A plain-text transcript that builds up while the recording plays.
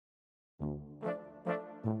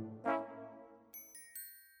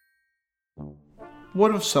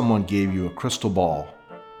What if someone gave you a crystal ball,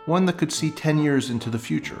 one that could see 10 years into the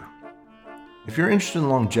future? If you're interested in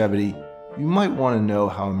longevity, you might want to know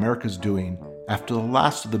how America's doing after the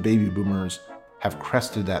last of the baby boomers have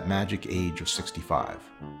crested that magic age of 65.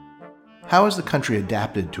 How has the country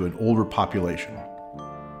adapted to an older population?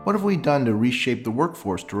 What have we done to reshape the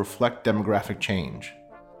workforce to reflect demographic change?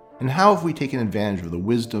 And how have we taken advantage of the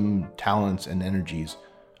wisdom, talents, and energies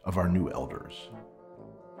of our new elders?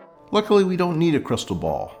 Luckily, we don't need a crystal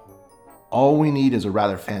ball. All we need is a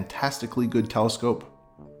rather fantastically good telescope,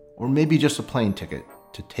 or maybe just a plane ticket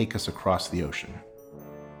to take us across the ocean.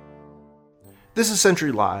 This is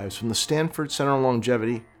Century Lives from the Stanford Center on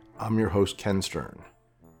Longevity. I'm your host, Ken Stern.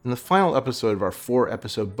 In the final episode of our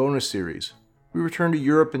 4-episode bonus series, we return to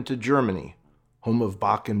Europe and to Germany, home of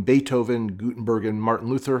Bach and Beethoven, Gutenberg and Martin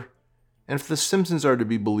Luther, and if the Simpsons are to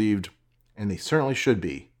be believed, and they certainly should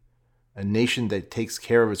be, a nation that takes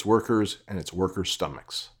care of its workers and its workers'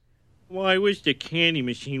 stomachs. Well, I wish the candy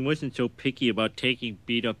machine wasn't so picky about taking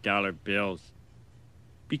beat-up dollar bills.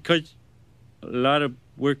 Because a lot of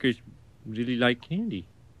workers really like candy.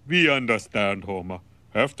 We understand, Homer.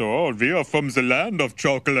 After all, we are from the land of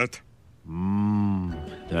chocolate.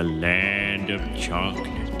 The land of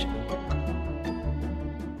chocolate.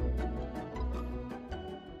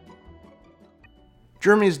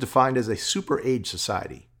 Germany is defined as a super-age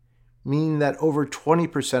society, meaning that over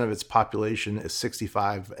 20% of its population is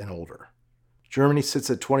 65 and older. Germany sits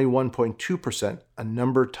at 21.2%, a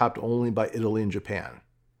number topped only by Italy and Japan.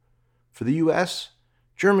 For the US,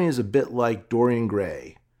 Germany is a bit like Dorian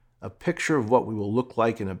Gray, a picture of what we will look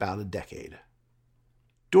like in about a decade.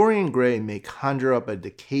 Dorian Gray may conjure up a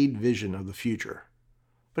decayed vision of the future,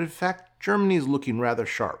 but in fact, Germany is looking rather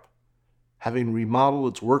sharp, having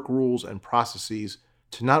remodeled its work rules and processes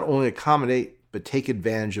to not only accommodate but take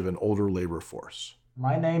advantage of an older labor force.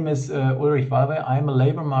 My name is Ulrich Walwei. I'm a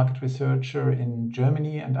labor market researcher in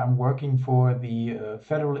Germany, and I'm working for the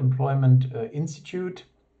Federal Employment Institute.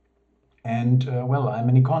 And, I'm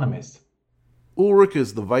an economist. Ulrich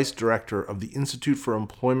is the vice director of the Institute for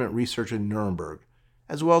Employment Research in Nuremberg,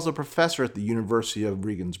 as well as a professor at the University of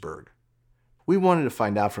Regensburg. We wanted to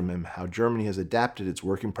find out from him how Germany has adapted its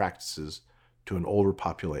working practices to an older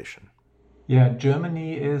population. Yeah,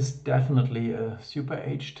 Germany is definitely a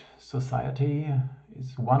super-aged society.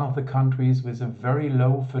 It's one of the countries with a very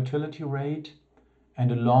low fertility rate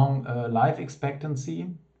and a long life expectancy.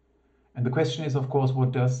 And the question is, of course,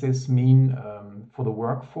 what does this mean for the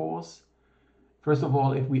workforce? First of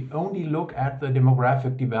all, if we only look at the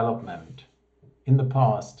demographic development, in the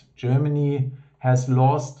past, Germany has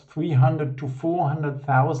lost 300 to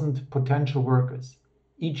 400,000 potential workers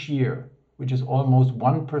each year, which is almost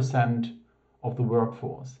 1% of the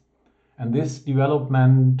workforce. And this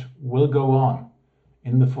development will go on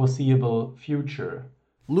in the foreseeable future.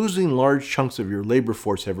 Losing large chunks of your labor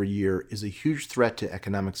force every year is a huge threat to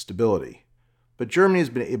economic stability. But Germany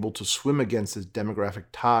has been able to swim against this demographic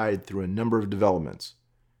tide through a number of developments,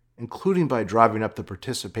 including by driving up the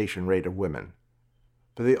participation rate of women.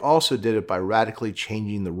 But they also did it by radically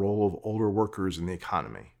changing the role of older workers in the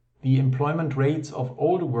economy. The employment rates of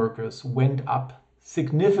older workers went up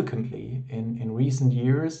significantly in recent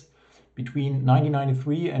years. Between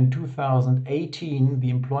 1993 and 2018, the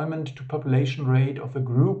employment to population rate of the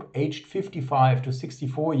group aged 55 to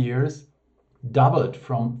 64 years doubled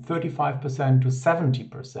from 35% to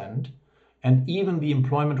 70%, and even the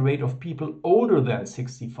employment rate of people older than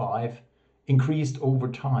 65 increased over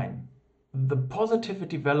time. The positive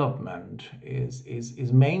development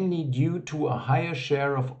is mainly due to a higher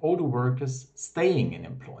share of older workers staying in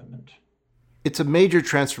employment. It's a major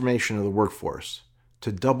transformation of the workforce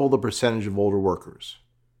to double the percentage of older workers.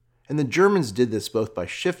 And the Germans did this both by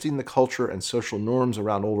shifting the culture and social norms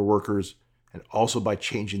around older workers and also by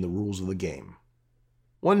changing the rules of the game.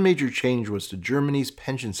 One major change was to Germany's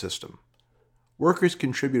pension system. Workers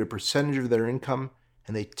contribute a percentage of their income,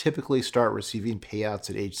 and they typically start receiving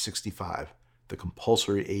payouts at age 65, the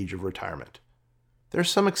compulsory age of retirement. There are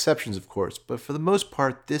some exceptions, of course, but for the most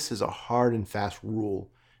part, this is a hard and fast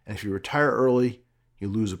rule, and if you retire early, you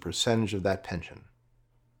lose a percentage of that pension.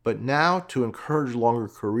 But now, to encourage longer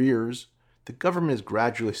careers, the government is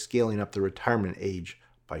gradually scaling up the retirement age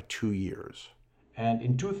by 2 years. And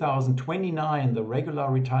in 2029, the regular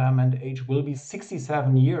retirement age will be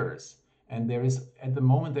 67 years. And at the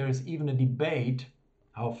moment, there is even a debate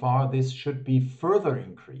how far this should be further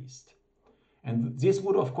increased. And this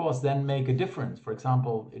would, of course, then make a difference. For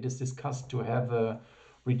example, it is discussed to have a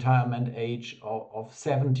retirement age of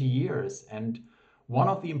 70 years. And One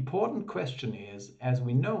of the important questions is, as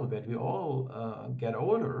we know that we all get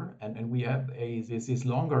older and we have this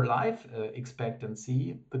longer life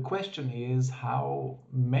expectancy, the question is how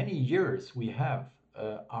many years we have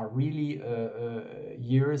are really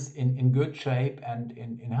years in good shape and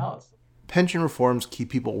in health. Pension reforms keep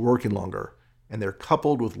people working longer, and they're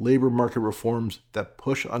coupled with labor market reforms that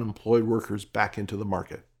push unemployed workers back into the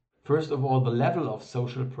market. First of all, the level of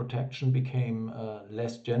social protection became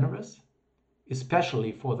less generous,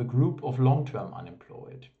 especially for the group of long-term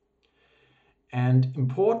unemployed. And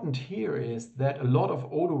important here is that a lot of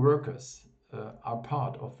older workers are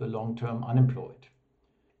part of the long-term unemployed.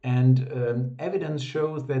 And evidence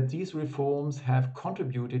shows that these reforms have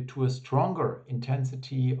contributed to a stronger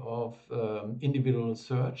intensity of individual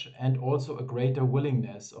search and also a greater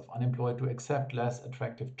willingness of unemployed to accept less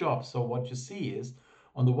attractive jobs. So what you see is,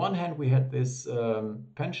 on the one hand, we had this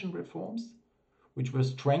pension reforms, which were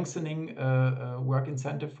strengthening work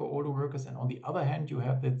incentive for older workers. And on the other hand, you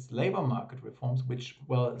have this labor market reforms, which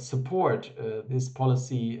support this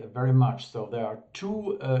policy very much. So there are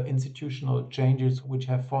two institutional changes which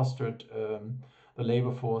have fostered the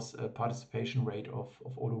labor force participation rate of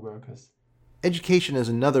older workers. Education is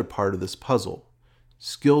another part of this puzzle.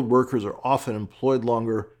 Skilled workers are often employed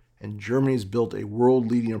longer, and Germany's built a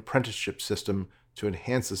world-leading apprenticeship system to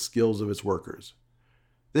enhance the skills of its workers.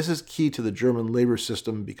 This is key to the German labor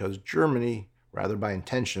system because Germany, rather by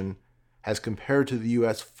intention, has compared to the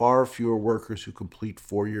US far fewer workers who complete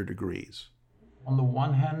four-year degrees. On the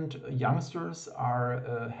one hand, youngsters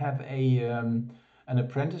have an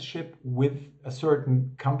apprenticeship with a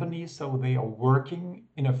certain company, so they are working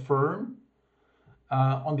in a firm.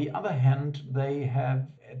 On the other hand, they have,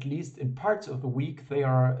 at least in parts of the week, they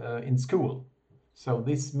are in school. So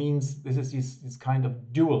this means this is this kind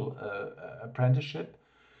of dual apprenticeship.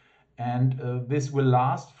 And this will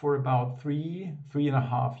last for about three and a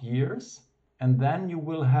half years. And then you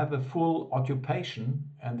will have a full occupation.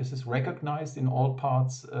 And this is recognized in all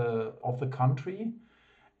parts of the country.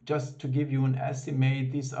 Just to give you an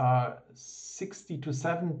estimate, these are 60 to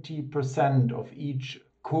 70% of each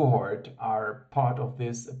cohort are part of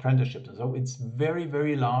this apprenticeship. So it's very,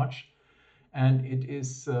 very large. And it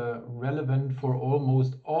is relevant for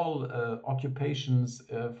almost all occupations,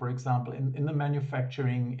 for example, in the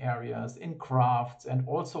manufacturing areas, in crafts, and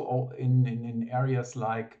also in areas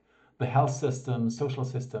like the health system, social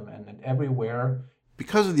system, and everywhere.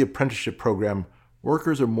 Because of the apprenticeship program,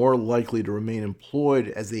 workers are more likely to remain employed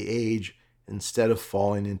as they age instead of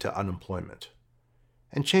falling into unemployment.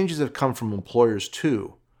 And changes have come from employers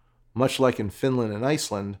too. Much like in Finland and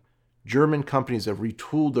Iceland, German companies have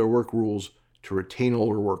retooled their work rules to retain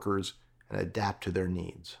older workers and adapt to their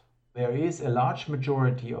needs. There is a large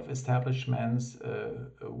majority of establishments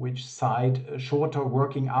which cite shorter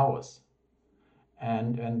working hours.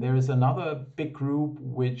 And there is another big group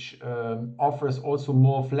which offers also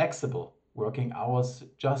more flexible working hours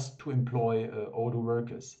just to employ older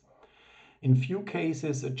workers. In few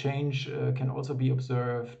cases, a change can also be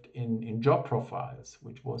observed in job profiles,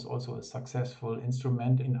 which was also a successful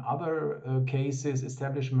instrument. In other cases,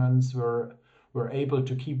 establishments were able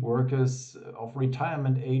to keep workers of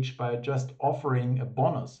retirement age by just offering a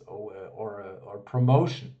bonus or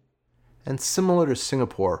promotion. And similar to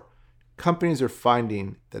Singapore, companies are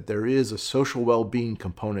finding that there is a social well-being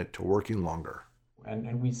component to working longer.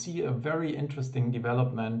 And we see a very interesting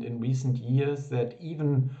development in recent years that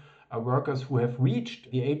even workers who have reached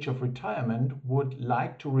the age of retirement would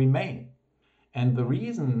like to remain. And the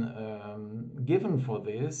reason given for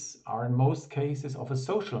this are in most cases of a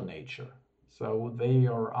social nature. So they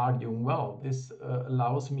are arguing, well, this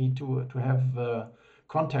allows me to have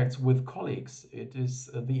contacts with colleagues. It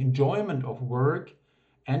is the enjoyment of work,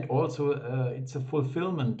 and also it's a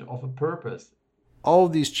fulfillment of a purpose. All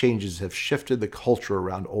of these changes have shifted the culture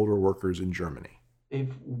around older workers in Germany. If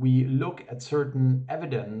we look at certain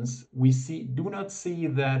evidence, we do not see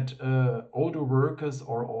that older workers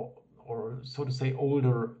or so to say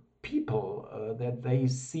older people that they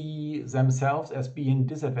see themselves as being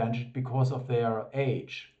disadvantaged because of their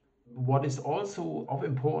age. What is also of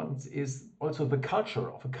importance is also the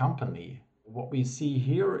culture of a company. What we see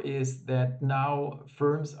here is that now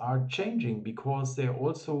firms are changing because they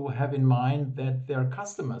also have in mind that their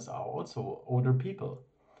customers are also older people.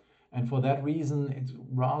 And for that reason, it's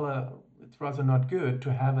rather not good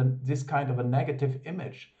to have this kind of a negative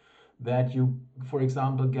image that you, for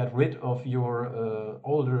example, get rid of your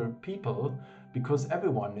older people, because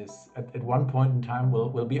everyone is at one point in time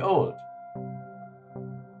will be old.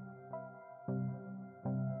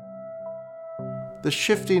 The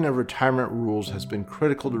shifting of retirement rules has been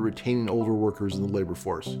critical to retaining older workers in the labor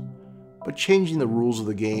force. But changing the rules of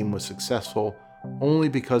the game was successful only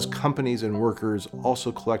because companies and workers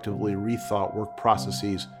also collectively rethought work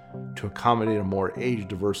processes to accommodate a more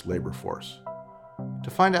age-diverse labor force. To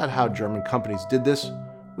find out how German companies did this,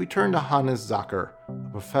 we turn to Hannes Zacher, a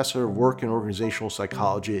professor of work and organizational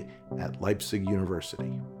psychology at Leipzig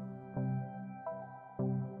University.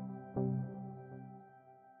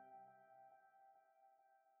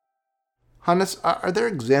 Hannes, are there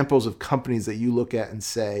examples of companies that you look at and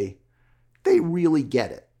say, they really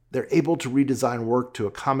get it? They're able to redesign work to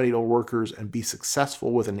accommodate old workers and be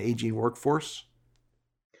successful with an aging workforce?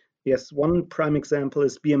 Yes, one prime example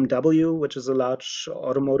is BMW, which is a large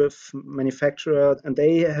automotive manufacturer, and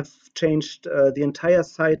they have changed the entire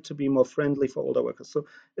site to be more friendly for older workers. So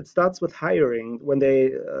it starts with hiring. When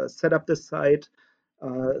they set up this site,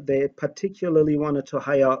 they particularly wanted to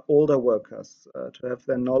hire older workers to have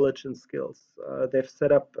their knowledge and skills. They've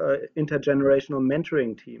set up intergenerational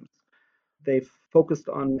mentoring teams. They've focused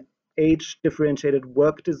on age differentiated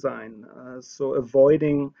work design, so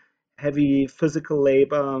avoiding heavy physical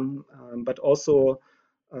labor, but also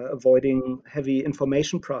avoiding heavy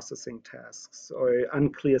information processing tasks or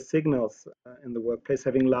unclear signals in the workplace,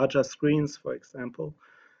 having larger screens, for example.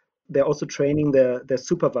 They're also training their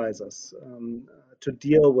supervisors to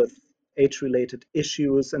deal with age related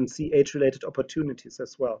issues and see age related opportunities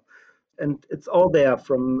as well. And it's all there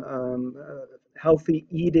from healthy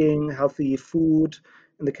eating, healthy food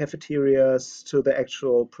in the cafeterias to the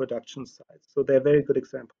actual production sites. So they're a very good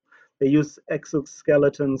example. They use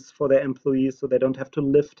exoskeletons for their employees so they don't have to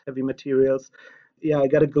lift heavy materials. Yeah, I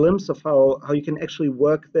got a glimpse of how you can actually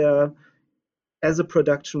work there as a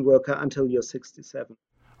production worker until you're 67.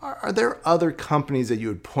 Are there other companies that you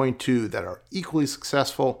would point to that are equally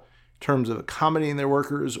successful in terms of accommodating their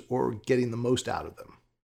workers or getting the most out of them?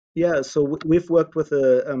 Yeah, so we've worked with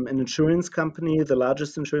an insurance company, the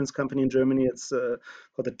largest insurance company in Germany. It's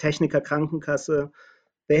called the Techniker Krankenkasse.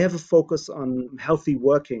 They have a focus on healthy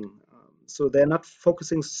working. So they're not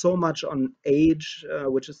focusing so much on age,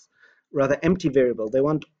 which is rather empty variable. They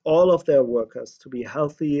want all of their workers to be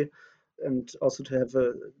healthy and also to have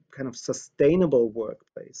a kind of sustainable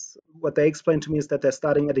workplace. What they explained to me is that they're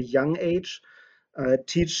starting at a young age,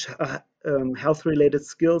 teach health-related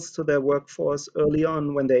skills to their workforce early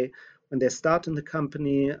on when they start in the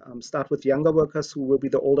company. Start with younger workers who will be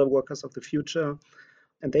the older workers of the future,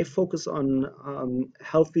 and they focus on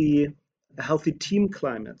healthy team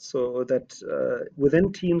climate, so that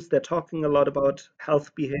within teams they're talking a lot about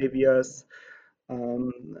health behaviors.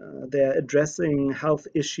 They're addressing health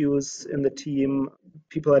issues in the team.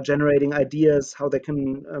 People are generating ideas how they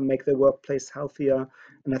can make their workplace healthier.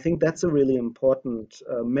 And I think that's a really important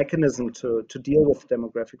mechanism to deal with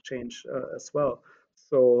demographic change as well.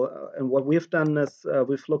 So, and what we've done is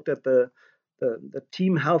we've looked at the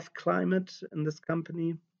team health climate in this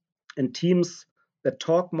company, and teams that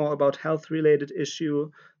talk more about health related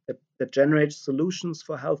issue, that generate solutions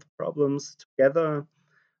for health problems together,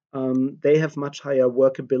 they have much higher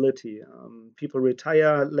workability. People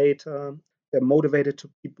retire later, they're motivated to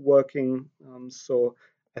keep working. So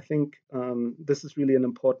I think this is really an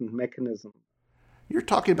important mechanism. You're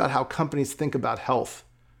talking about how companies think about health.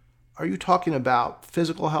 Are you talking about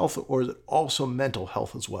physical health or is it also mental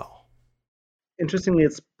health as well? Interestingly,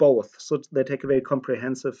 it's both. So they take a very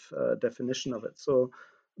comprehensive definition of it. So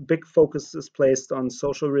big focus is placed on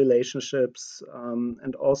social relationships,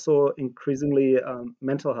 and also increasingly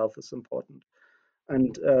mental health is important.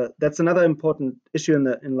 And that's another important issue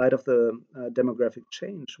in light of the demographic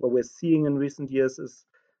change. What we're seeing in recent years is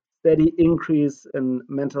steady increase in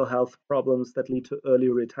mental health problems that lead to early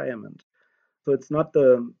retirement. So it's not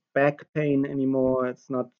the back pain anymore. It's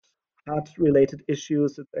not heart-related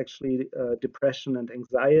issues. It's actually depression and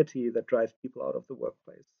anxiety that drive people out of the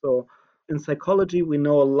workplace. So in psychology, we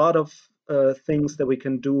know a lot of things that we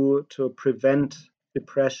can do to prevent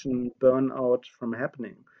depression, burnout from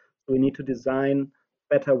happening. So we need to design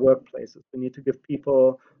better workplaces. We need to give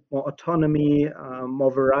people more autonomy,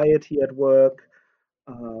 more variety at work.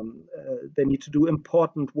 They need to do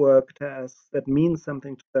important work tasks that mean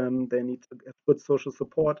something to them. They need to have good social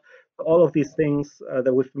support. All of these things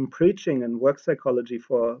that we've been preaching in work psychology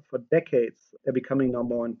for decades are becoming now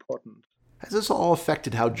more important. Has this all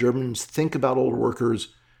affected how Germans think about older workers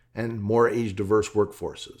and more age-diverse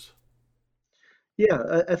workforces?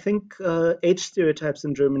 Yeah, I think age stereotypes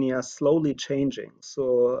in Germany are slowly changing.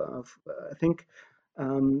 So I think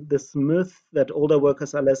this myth that older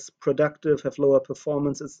workers are less productive, have lower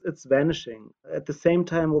performance, it's vanishing. At the same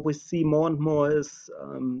time, what we see more and more is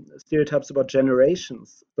stereotypes about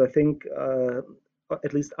generations. So I think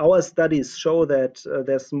at least our studies show that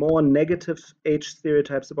there's more negative age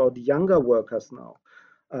stereotypes about younger workers now.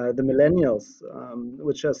 The millennials,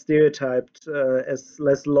 which are stereotyped as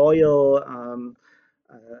less loyal,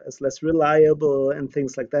 as less reliable, and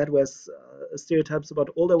things like that, whereas stereotypes about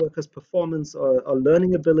older workers' performance or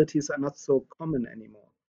learning abilities are not so common anymore.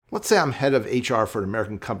 Let's say I'm head of HR for an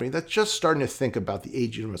American company that's just starting to think about the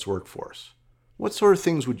aging of its workforce. What sort of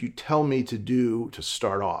things would you tell me to do to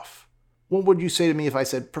start off? What would you say to me if I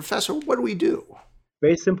said, Professor, what do we do?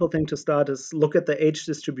 Very simple thing to start is look at the age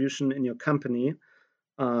distribution in your company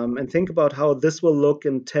and think about how this will look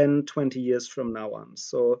in 10, 20 years from now on.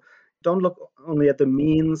 So don't look only at the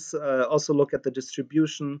means, also look at the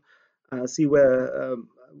distribution, see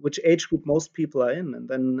which age group most people are in, and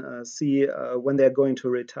then see when they're going to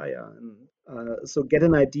retire. And so get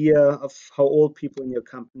an idea of how old people in your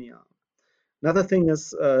company are. Another thing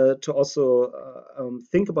is to also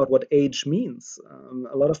think about what age means.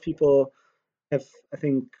 A lot of people have, I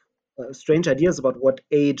think, strange ideas about what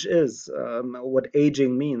age is, what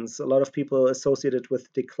aging means. A lot of people associate it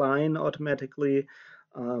with decline automatically,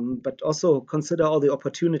 but also consider all the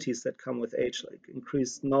opportunities that come with age, like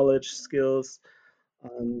increased knowledge, skills,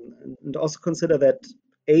 and also consider that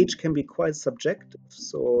age can be quite subjective.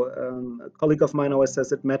 So a colleague of mine always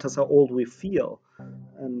says it matters how old we feel,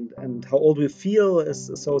 and how old we feel is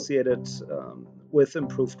associated with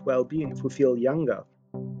improved well-being if we feel younger.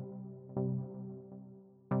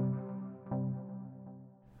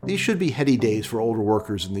 These should be heady days for older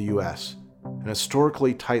workers in the U.S. An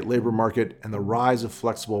historically tight labor market and the rise of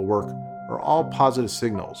flexible work are all positive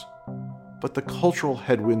signals. But the cultural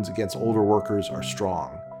headwinds against older workers are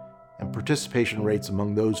strong, and participation rates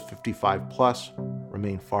among those 55 plus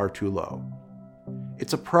remain far too low.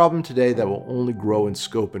 It's a problem today that will only grow in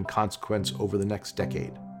scope and consequence over the next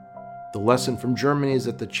decade. The lesson from Germany is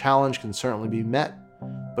that the challenge can certainly be met,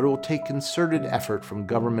 but it will take concerted effort from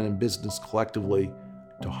government and business collectively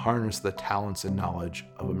to harness the talents and knowledge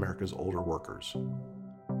of America's older workers.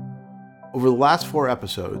 Over the last 4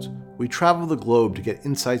 episodes, we traveled the globe to get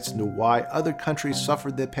insights into why other countries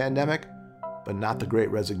suffered the pandemic, but not the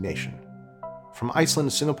Great Resignation. From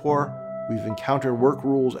Iceland to Singapore, we've encountered work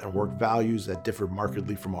rules and work values that differ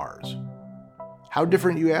markedly from ours. How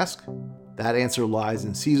different, you ask? That answer lies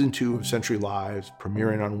in Season 2 of Century Lives,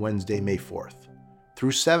 premiering on Wednesday, May 4th.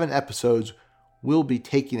 Through 7 episodes, we'll be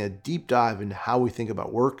taking a deep dive into how we think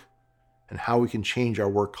about work and how we can change our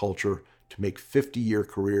work culture to make 50-year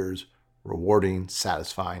careers rewarding,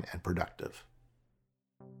 satisfying, and productive.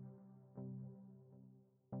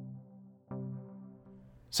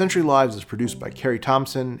 Century Lives is produced by Carrie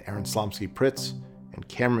Thompson, Aaron Slomsky-Pritz, and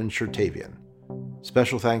Cameron Chertavian.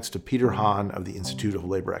 Special thanks to Peter Hahn of the Institute of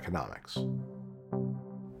Labor Economics.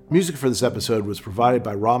 Music for this episode was provided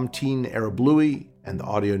by Ramtin Arablouei and the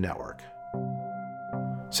Audio Network.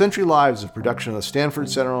 Century Lives is a production of the Stanford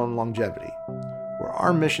Center on Longevity, where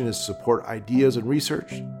our mission is to support ideas and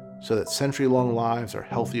research so that century-long lives are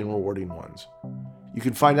healthy and rewarding ones. You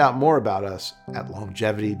can find out more about us at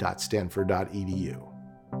longevity.stanford.edu.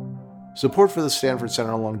 Support for the Stanford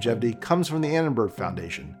Center on Longevity comes from the Annenberg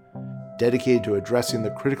Foundation, dedicated to addressing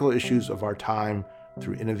the critical issues of our time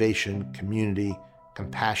through innovation, community,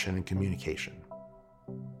 compassion, and communication.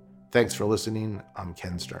 Thanks for listening. I'm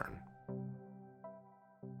Ken Stern.